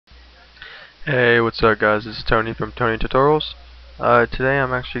Hey, what's up guys? This is Tony from Tony Tutorials. Today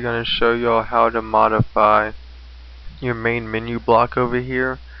I'm actually going to show y'all how to modify your main menu block over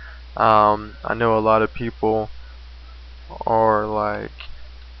here. I know a lot of people are like,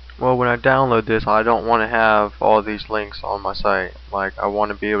 well, when I download this I don't want to have all these links on my site. Like, I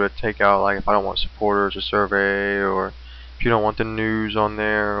want to be able to take out, like, if I don't want supporters or survey, or if you don't want the news on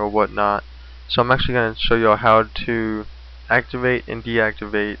there or whatnot. So I'm actually going to show y'all how to activate and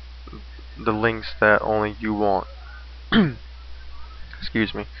deactivate the links that only you want.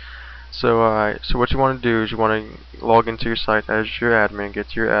 Excuse me. So what you want to do is you want to log into your site as your admin, get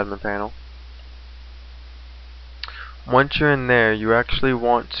to your admin panel. Once you're in there, you actually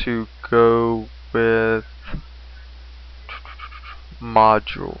want to go with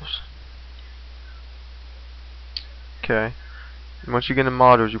modules. Okay. Once you get in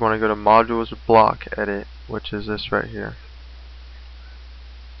modules, you want to go to modules block edit, which is this right here.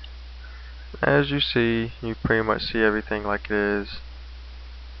 As you see, you pretty much see everything like it is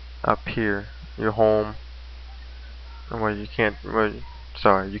up here. Your home. Well, you can't. Well,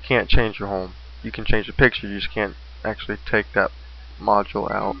 sorry, you can't change your home. You can change the picture. You just can't actually take that module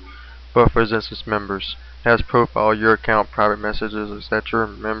out. But for instance, members, it has profile, your account, private messages, etc.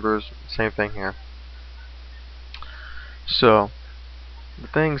 Members, same thing here. So the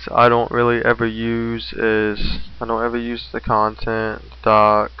things I don't really ever use is I don't ever use the content,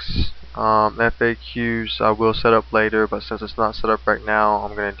 docs, FAQs. I will set up later, but since it's not set up right now,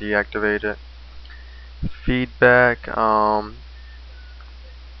 I'm going to deactivate it. Feedback. I'm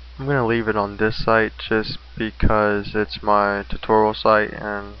going to leave it on this site just because it's my tutorial site,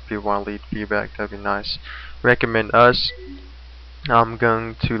 and if you want to leave feedback, that'd be nice. Recommend us. I'm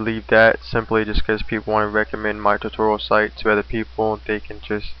going to leave that simply just because people want to recommend my tutorial site to other people. They can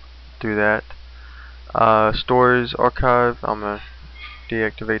just do that. Stories archive, I'm going to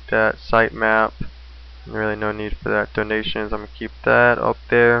deactivate that. Sitemap, really no need for that. Donations, I'm going to keep that up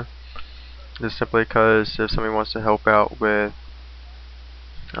there. Just simply because if somebody wants to help out with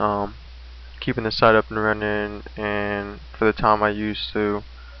keeping the site up and running, and for the time I use to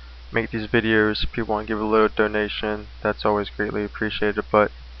make these videos, if people want to give a little donation, that's always greatly appreciated, but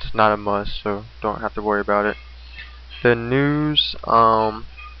it's not a must, so don't have to worry about it. The news,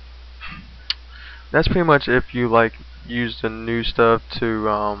 that's pretty much if you like use the new stuff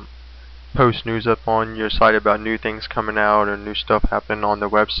to post news up on your site about new things coming out or new stuff happening on the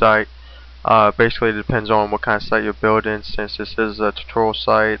website. Basically, it depends on what kind of site you're building. Since this is a tutorial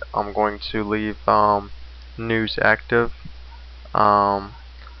site, I'm going to leave news active. Downloads,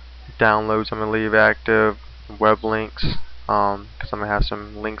 I'm going to leave active. Web links, because I'm going to have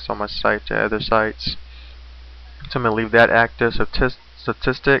some links on my site to other sites. So I'm going to leave that active. So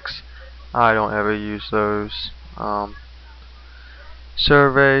statistics, I don't ever use those.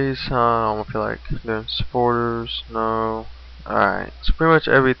 Surveys, I don't feel like doing supporters, no. Alright, so pretty much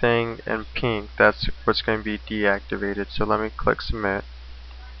everything in pink, that's what's going to be deactivated. So let me click submit.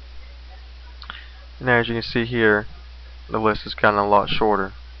 And as you can see here, the list has gotten a lot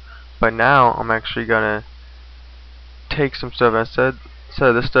shorter. But now I'm actually going to take some stuff. Instead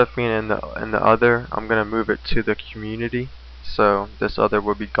of this stuff being in the other, I'm going to move it to the community. So this other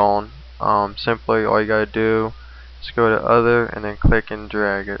will be gone. Simply all you got to do is go to other and then click and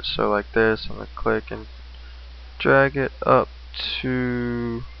drag it. So like this, I'm going to click and drag it up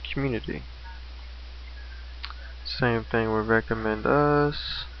to community. Same thing with recommend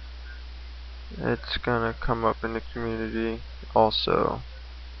us. It's gonna come up in the community also.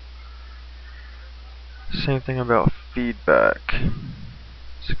 Same thing about feedback.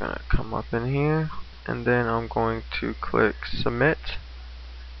 It's gonna come up in here, and then I'm going to click submit.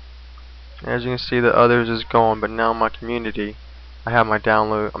 As you can see, the others is gone, but now my community, I have my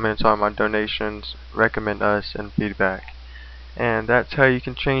download, my donations, recommend us, and feedback. And that's how you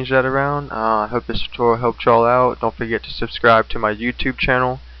can change that around. I hope this tutorial helped y'all out. Don't forget to subscribe to my YouTube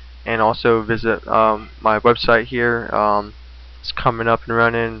channel, and also visit my website here. It's coming up and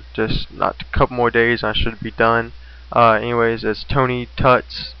running, just not a couple more days, I should be done. Anyways, it's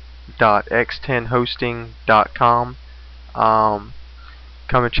tonytuts.x10hosting.com.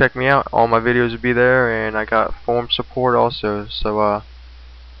 Come and check me out. All my videos will be there, and I got forum support also, so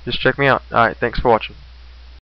just check me out. Alright, thanks for watching.